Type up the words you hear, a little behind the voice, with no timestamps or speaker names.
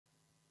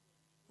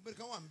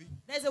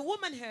There's a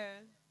woman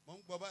here.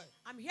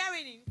 I'm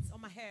hearing it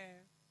on my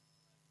hair.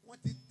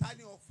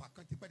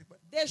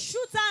 They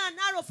shoot her an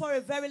arrow for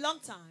a very long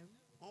time.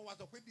 And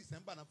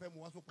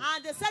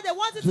they said they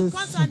wanted to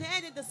come to an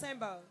end in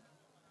December.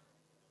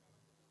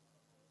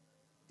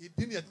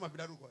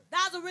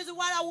 That's the reason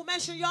why I will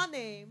mention your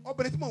name.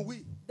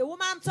 The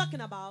woman I'm talking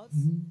about.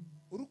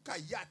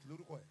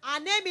 Her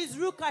name is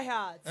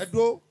Rukayat.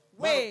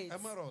 Wait.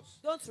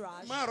 Don't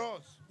rush.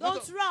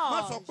 Don't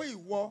rush.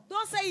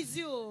 Don't say it's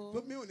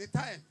you.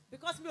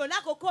 Because me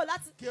like for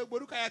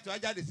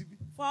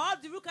all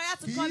the Rukayat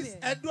to come in.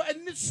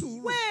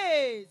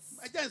 Wait.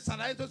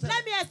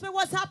 Let me explain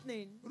what's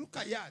happening.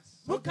 Rukayat.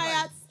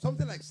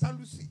 Something like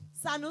Salusi.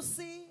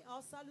 Sanusi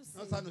or Salusi.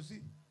 No,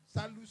 Sanusi.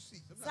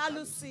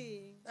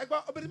 Salusi.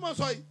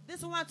 This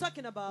is what I'm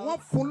talking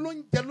about.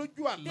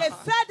 They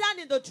fell down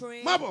in the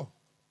train. You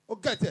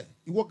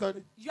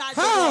are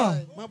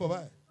the one.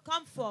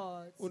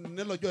 Comfort.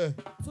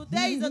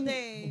 Today is the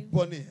day.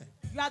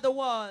 You are the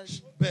one.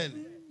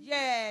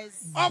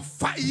 Yes.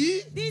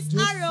 This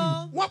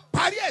arrow,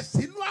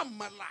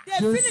 they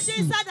finish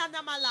inside an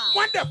amala.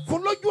 And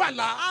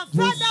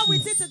further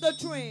with it in the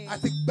train.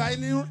 That's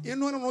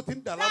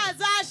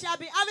why I shall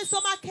be having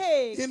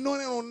stomachache.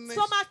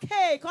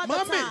 Stomachache all the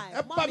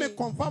time. Mommy.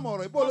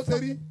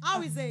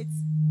 How is it?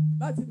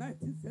 That's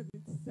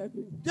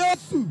 1977.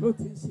 Yes.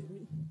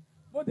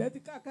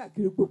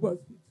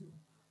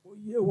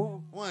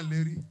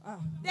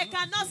 They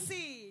cannot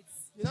see it.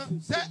 That's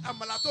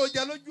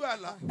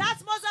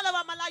most of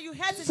amala you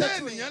had in the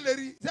train.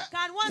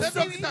 Can one see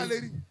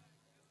it?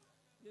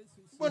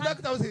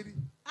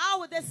 How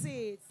would they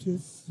see it?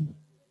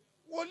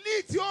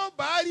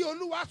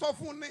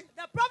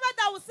 The prophet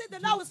that will see the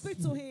Lord will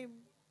speak to him.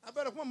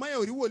 Do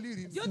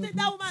you think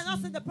that woman has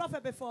not seen the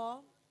prophet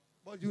before?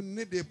 But you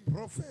need a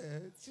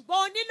prophet who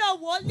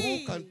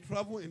can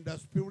travel in the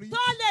spirit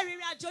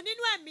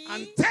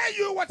and tell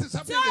you what is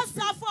happening in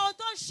the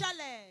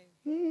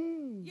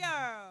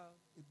yeah.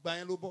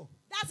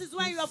 That is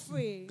when you are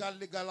free. In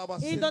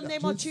the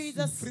name of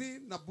Jesus.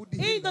 In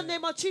the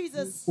name of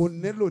Jesus.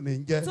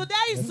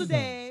 Today is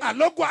today. The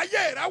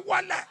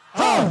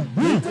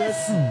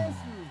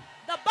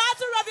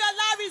battle of your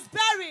life is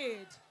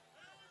buried.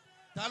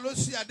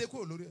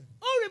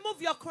 Who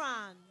remove your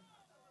crown?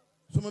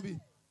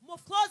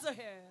 Move closer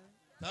here.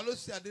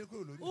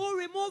 Who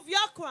remove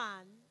your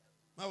crown?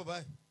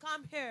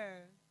 Come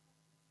here.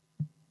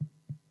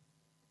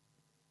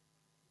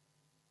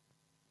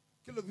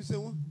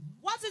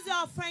 What is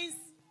your offense?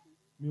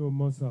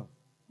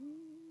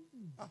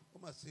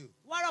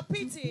 What a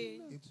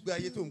pity.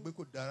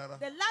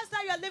 The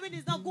lifestyle you are living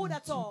is not good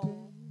at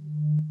all.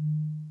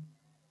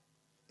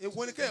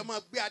 What is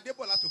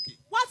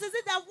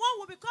it that one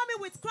will be coming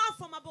with crown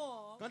from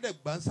above? And they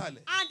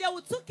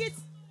will take it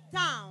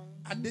down.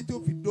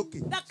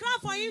 The crown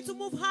for you to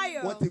move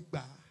higher.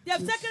 They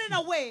have taken it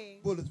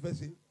away.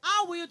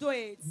 How will you do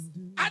it?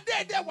 And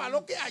that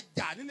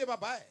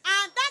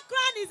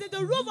crown is in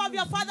the roof of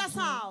your father's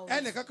house.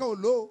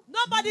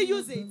 Nobody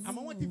uses it.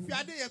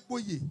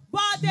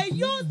 But they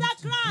use that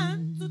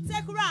crown to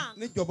take rank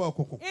in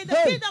the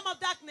kingdom of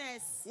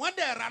darkness. And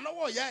they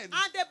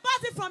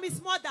bought it from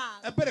his mother.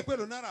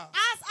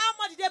 Ask how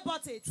much they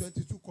bought it.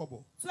 22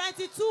 kobo.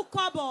 22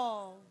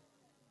 kobo.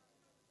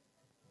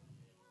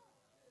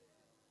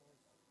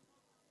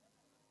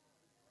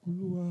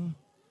 Olúwa.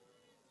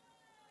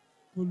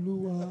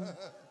 Olúwa.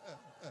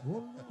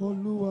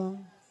 Olúwa.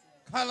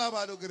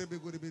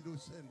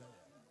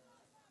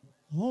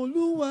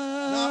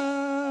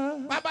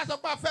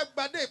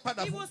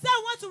 He will say,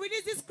 I want to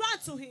release this crown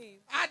to him.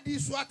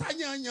 He's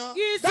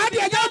Daddy,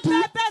 I don't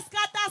do.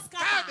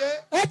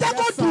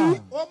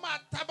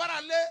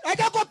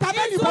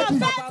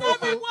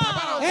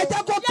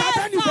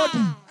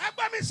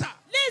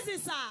 Listen,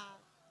 sir.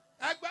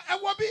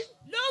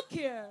 Look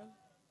here.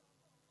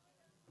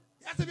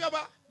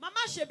 Mama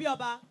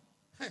Sebioba.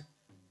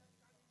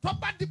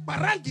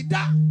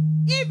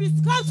 If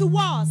it comes to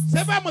wars, do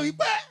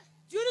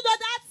you know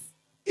that?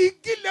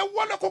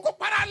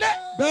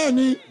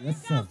 Benny.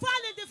 Yes, sir. Can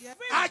fall in the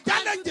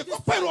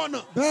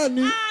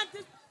Benny.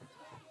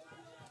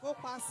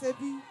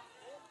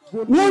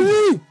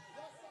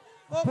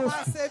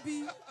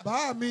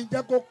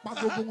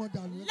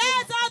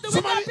 Let all the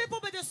wicked people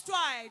be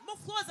destroyed.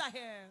 Move closer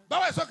here.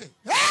 It's okay.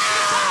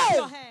 Hey!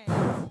 Your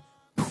hand.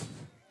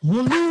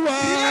 Olúwa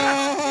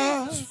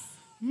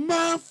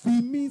má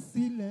fi mí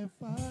sílẹ̀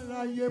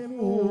fáráyé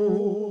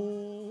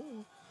mọ́.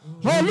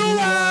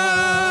 Olúwa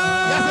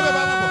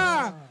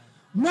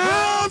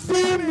má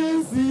fi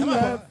mí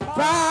sílẹ̀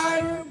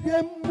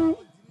fáráyé mọ́.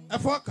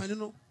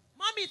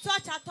 Mommy,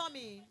 touch her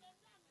tummy.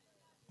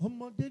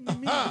 Ọmọdé ni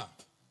mí. I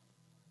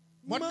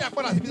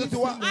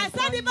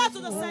send it back to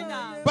the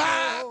sender.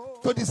 Back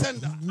to the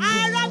sender.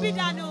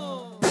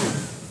 Arabidano.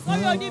 In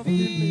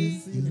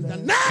the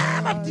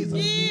name of Jesus.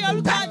 You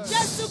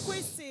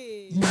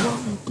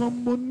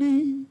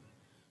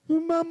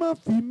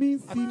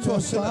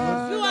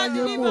are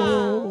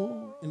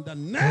delivered. In the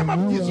name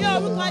of Jesus.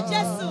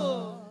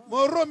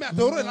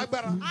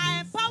 I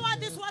empower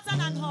this water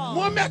and oil.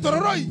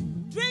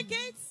 Drink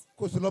it.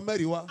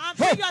 And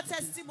bring your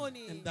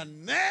testimony. In the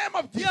name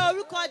of Jesus.